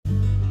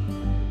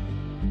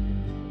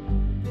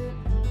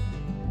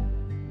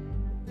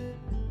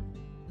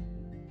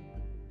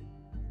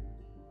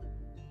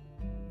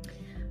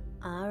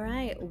All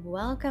right,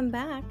 welcome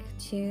back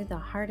to the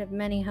Heart of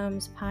Many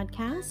Homes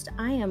podcast.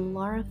 I am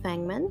Laura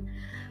Fangman.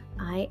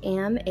 I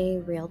am a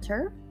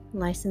realtor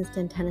licensed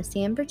in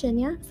Tennessee and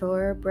Virginia.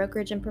 For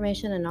brokerage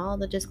information and all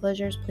the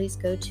disclosures, please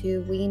go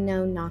to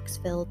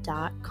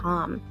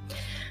weknowknoxville.com.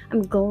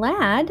 I'm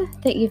glad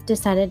that you've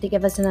decided to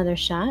give us another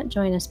shot.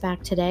 Join us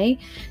back today.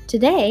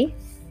 Today,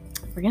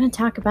 we're going to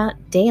talk about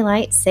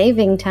daylight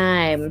saving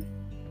time.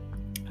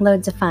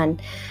 Loads of fun.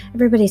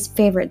 Everybody's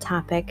favorite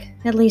topic,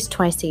 at least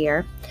twice a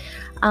year.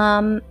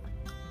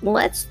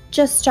 Let's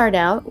just start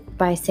out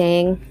by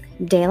saying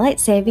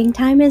daylight saving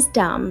time is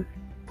dumb.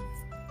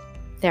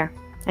 There,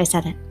 I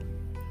said it.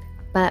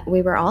 But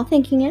we were all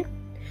thinking it.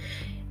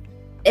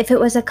 If it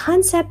was a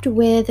concept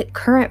with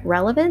current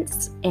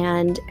relevance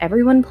and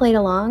everyone played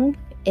along,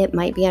 it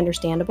might be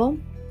understandable.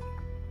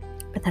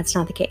 But that's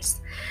not the case.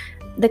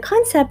 The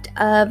concept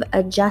of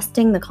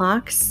adjusting the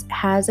clocks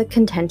has a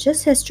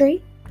contentious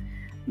history,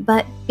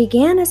 but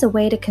began as a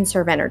way to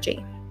conserve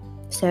energy.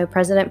 So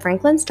President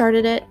Franklin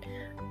started it,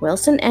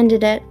 Wilson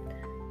ended it,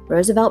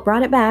 Roosevelt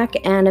brought it back,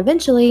 and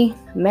eventually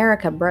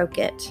America broke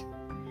it.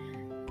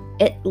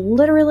 It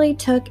literally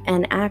took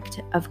an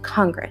act of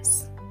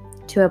Congress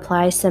to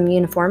apply some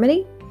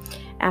uniformity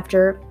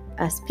after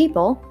us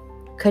people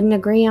couldn't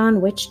agree on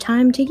which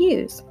time to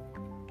use.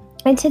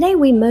 And today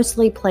we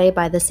mostly play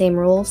by the same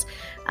rules,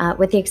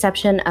 with the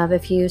exception of a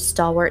few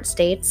stalwart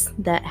states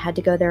that had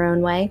to go their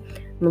own way.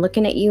 I'm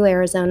looking at you,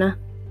 Arizona.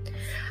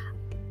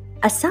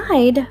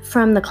 Aside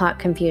from the clock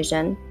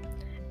confusion,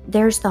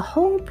 there's the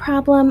whole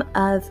problem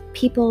of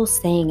people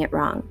saying it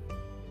wrong,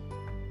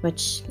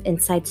 which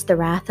incites the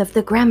wrath of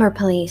the grammar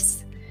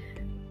police.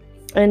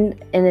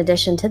 And in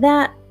addition to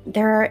that,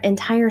 there are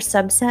entire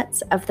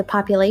subsets of the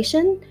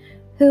population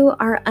who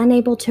are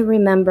unable to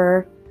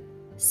remember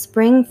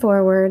spring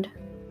forward,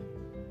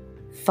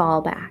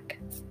 fall back.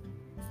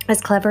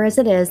 As clever as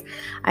it is,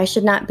 I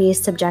should not be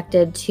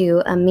subjected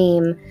to a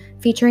meme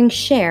featuring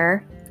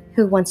Cher,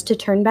 who wants to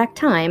turn back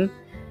time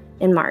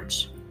in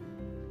March.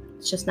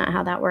 It's just not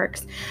how that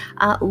works.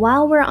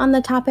 While we're on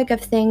the topic of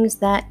things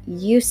that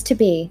used to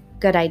be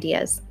good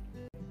ideas,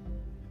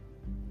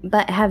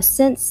 but have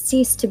since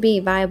ceased to be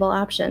viable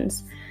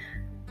options,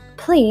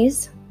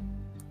 please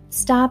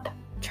stop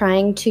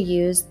trying to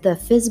use the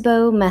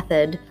FSBO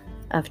method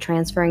of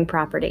transferring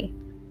property.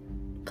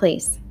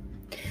 Please.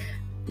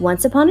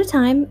 Once upon a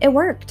time, it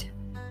worked.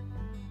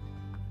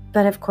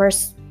 But of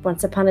course,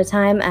 once upon a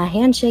time, a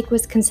handshake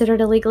was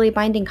considered a legally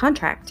binding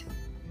contract.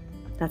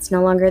 That's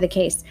no longer the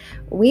case.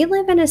 We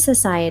live in a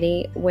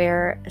society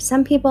where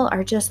some people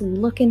are just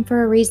looking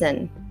for a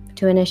reason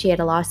to initiate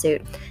a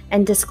lawsuit,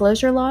 and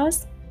disclosure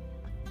laws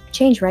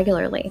change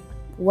regularly.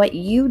 What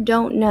you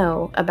don't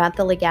know about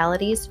the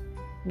legalities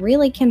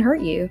really can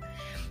hurt you.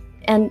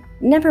 And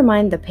never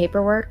mind the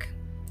paperwork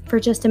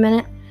for just a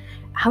minute.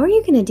 How are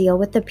you going to deal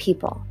with the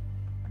people,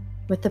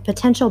 with the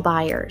potential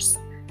buyers?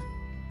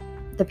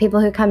 The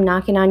people who come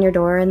knocking on your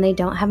door and they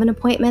don't have an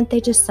appointment,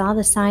 they just saw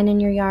the sign in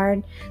your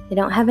yard. They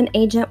don't have an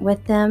agent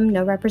with them,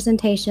 no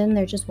representation,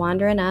 they're just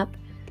wandering up.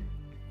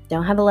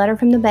 Don't have a letter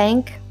from the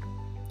bank,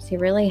 so you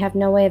really have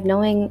no way of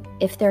knowing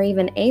if they're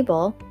even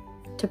able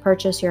to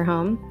purchase your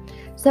home.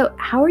 So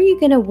how are you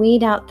going to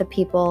weed out the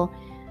people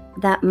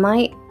that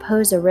might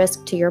pose a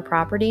risk to your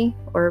property,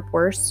 or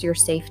worse, your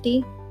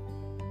safety?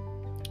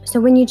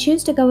 So when you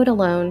choose to go it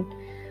alone,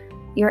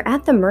 you're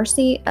at the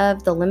mercy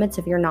of the limits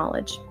of your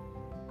knowledge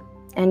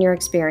and your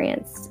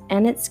experience.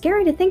 And it's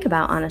scary to think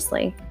about,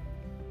 honestly.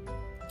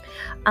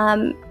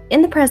 In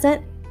the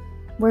present,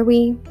 where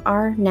we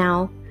are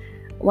now,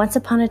 once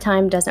upon a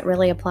time doesn't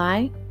really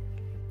apply.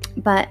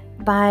 But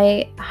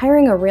by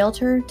hiring a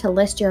realtor to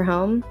list your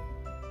home,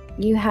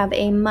 you have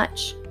a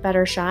much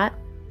better shot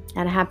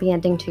at a happy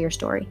ending to your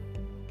story.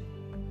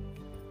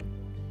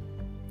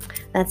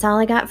 That's all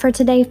I got for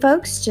today,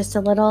 folks. Just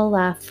a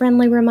little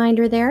friendly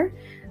reminder there.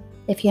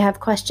 If you have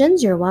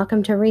questions, you're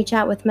welcome to reach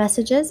out with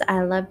messages.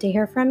 I love to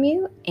hear from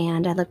you,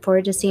 and I look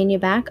forward to seeing you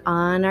back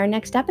on our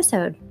next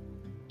episode.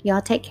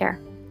 Y'all take care.